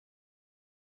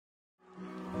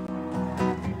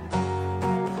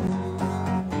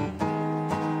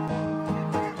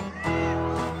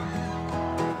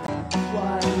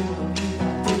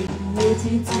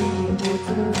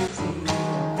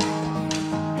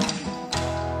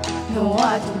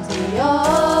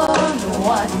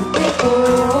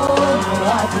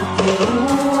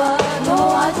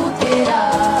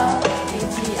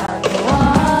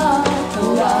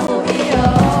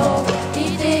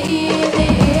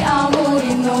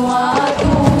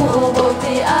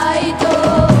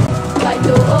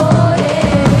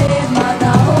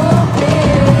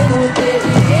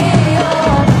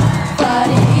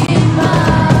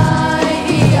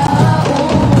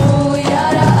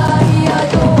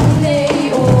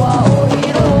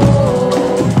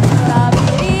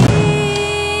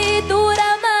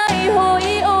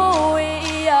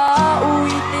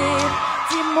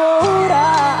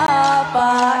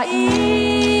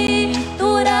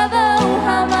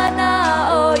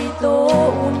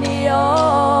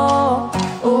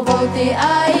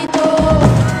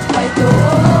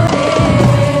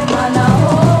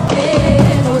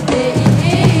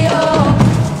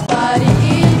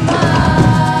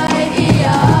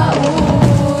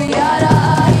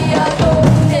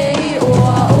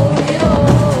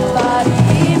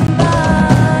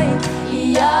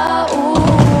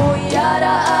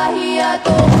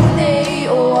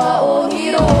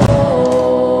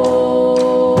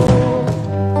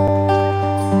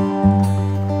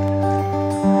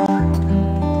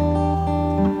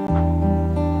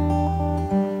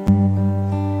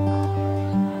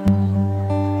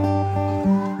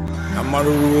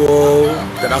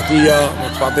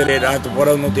Padre tu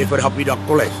Bora no te ferhapida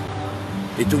Collège.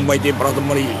 Et tu m'as été prendre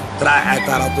Marie, tra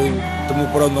atarato, tu me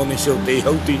prends ne seu te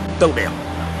Hauata Taure'a.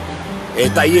 E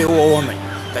tai o one,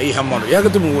 tai hamano, ya que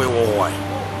tu me o wai.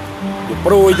 Tu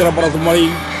pro e tra prendre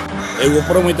Marie, e o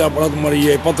prometa prendre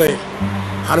Marie e pate,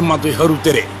 harmato e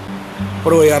harutere.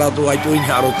 Pro e aratu ai tu in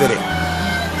harutere.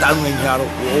 Tanu in haru,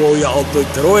 o ya auto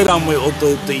troera me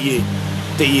auto te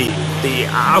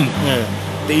am,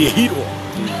 te hero,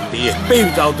 te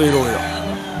espírito auto hero.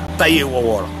 Tai Bora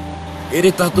Bora.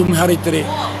 Ere tatu me haritere,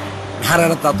 me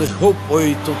harara tatu hopo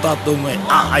i to tatu me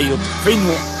ai o te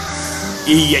whenua.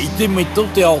 I te me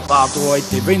tote au tatu ai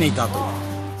te vene tatu.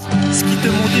 Ce qui te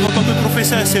motive en tant que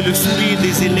professeur, c'est le sourire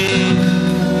des élèves,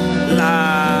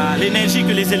 l'énergie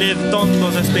que les élèves donnent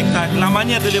dans un spectacle, la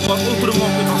manière de les voir autrement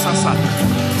que dans sa salle.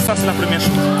 Ça, c'est la première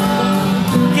chose.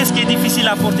 Qu'est-ce qui est difficile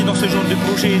à apporter dans ce genre de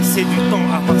projet? C'est du temps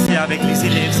à passer avec les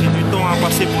élèves, c'est du temps à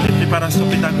passer pour les préparations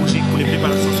pédagogiques, pour les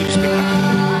préparations sur le spectacle.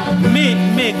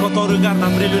 Mais quand on regarde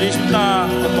après le résultat,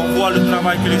 quand on voit le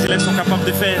travail que les élèves sont capables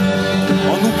de faire,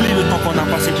 on oublie le temps qu'on a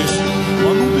passé dessus,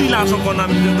 on oublie l'argent qu'on a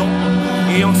mis dedans,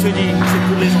 et on se dit c'est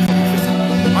pour les enfants qu'on fait ça.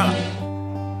 Voilà.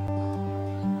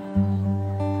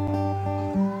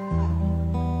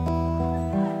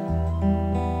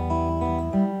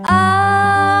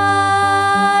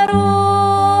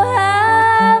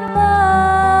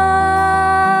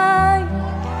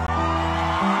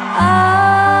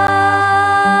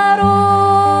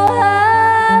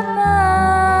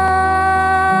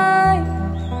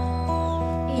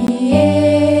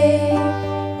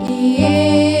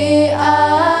 Ihtea.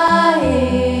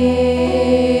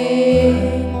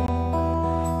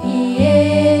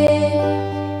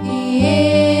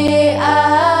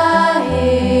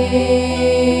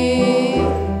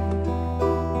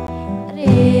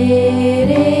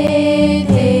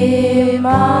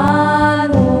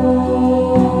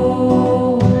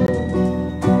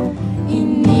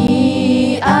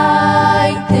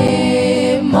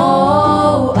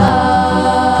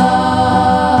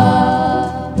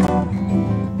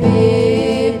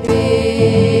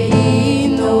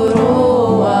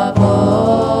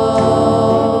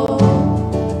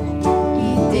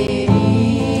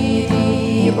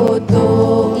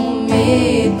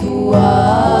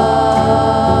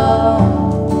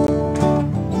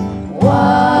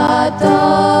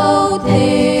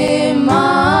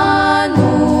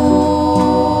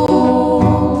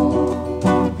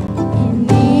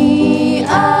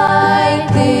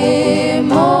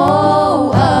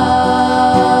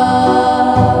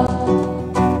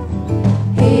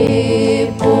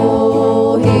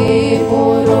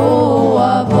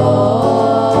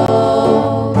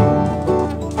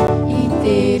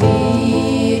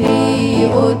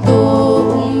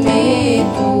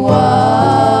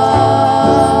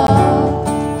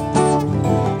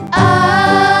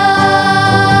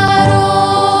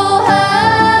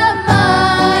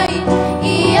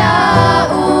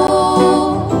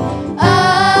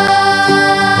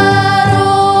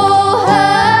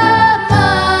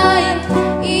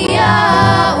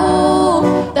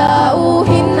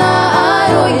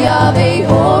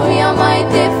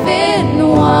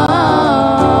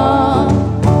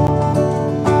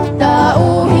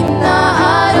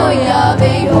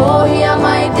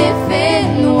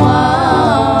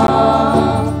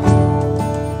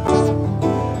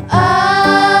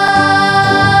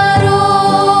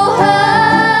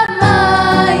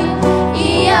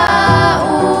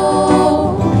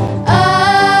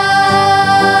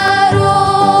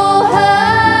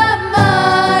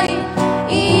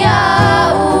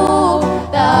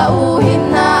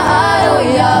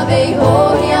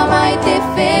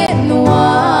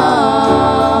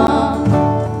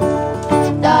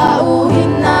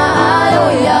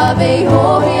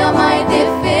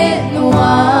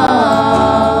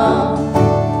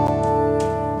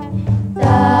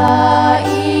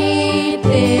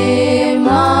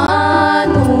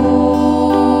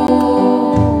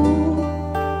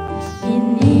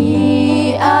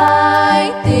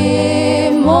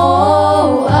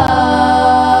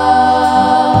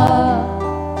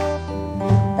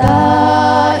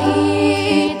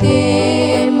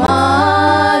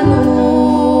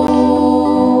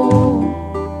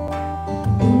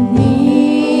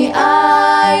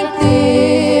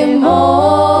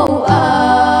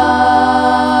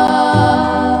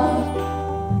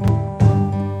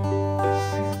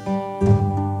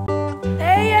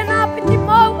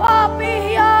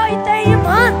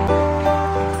 man.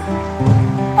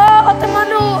 O te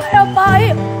manu e o pai.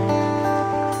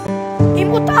 I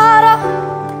mutara.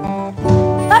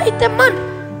 Ta i te man.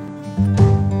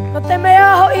 No te mea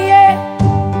ho i e.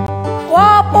 Wa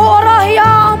pora hia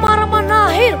o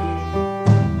maramanahir.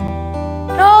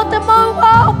 No te mau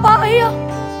a o pai.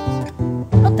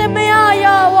 No te mea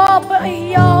ia wa pai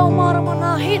hia o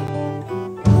maramanahir.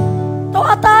 To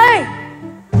atai.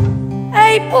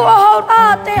 Ei pua hau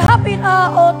te hapina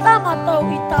o tangatau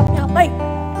i tamia mai.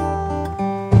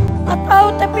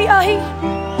 Atau te piahi,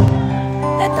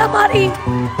 te tamari,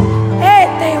 e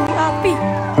te urapi.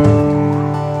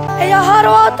 E a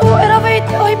haro atu e rawei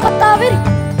te ohi patawiri,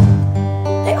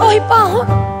 te ohi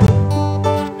pāhono.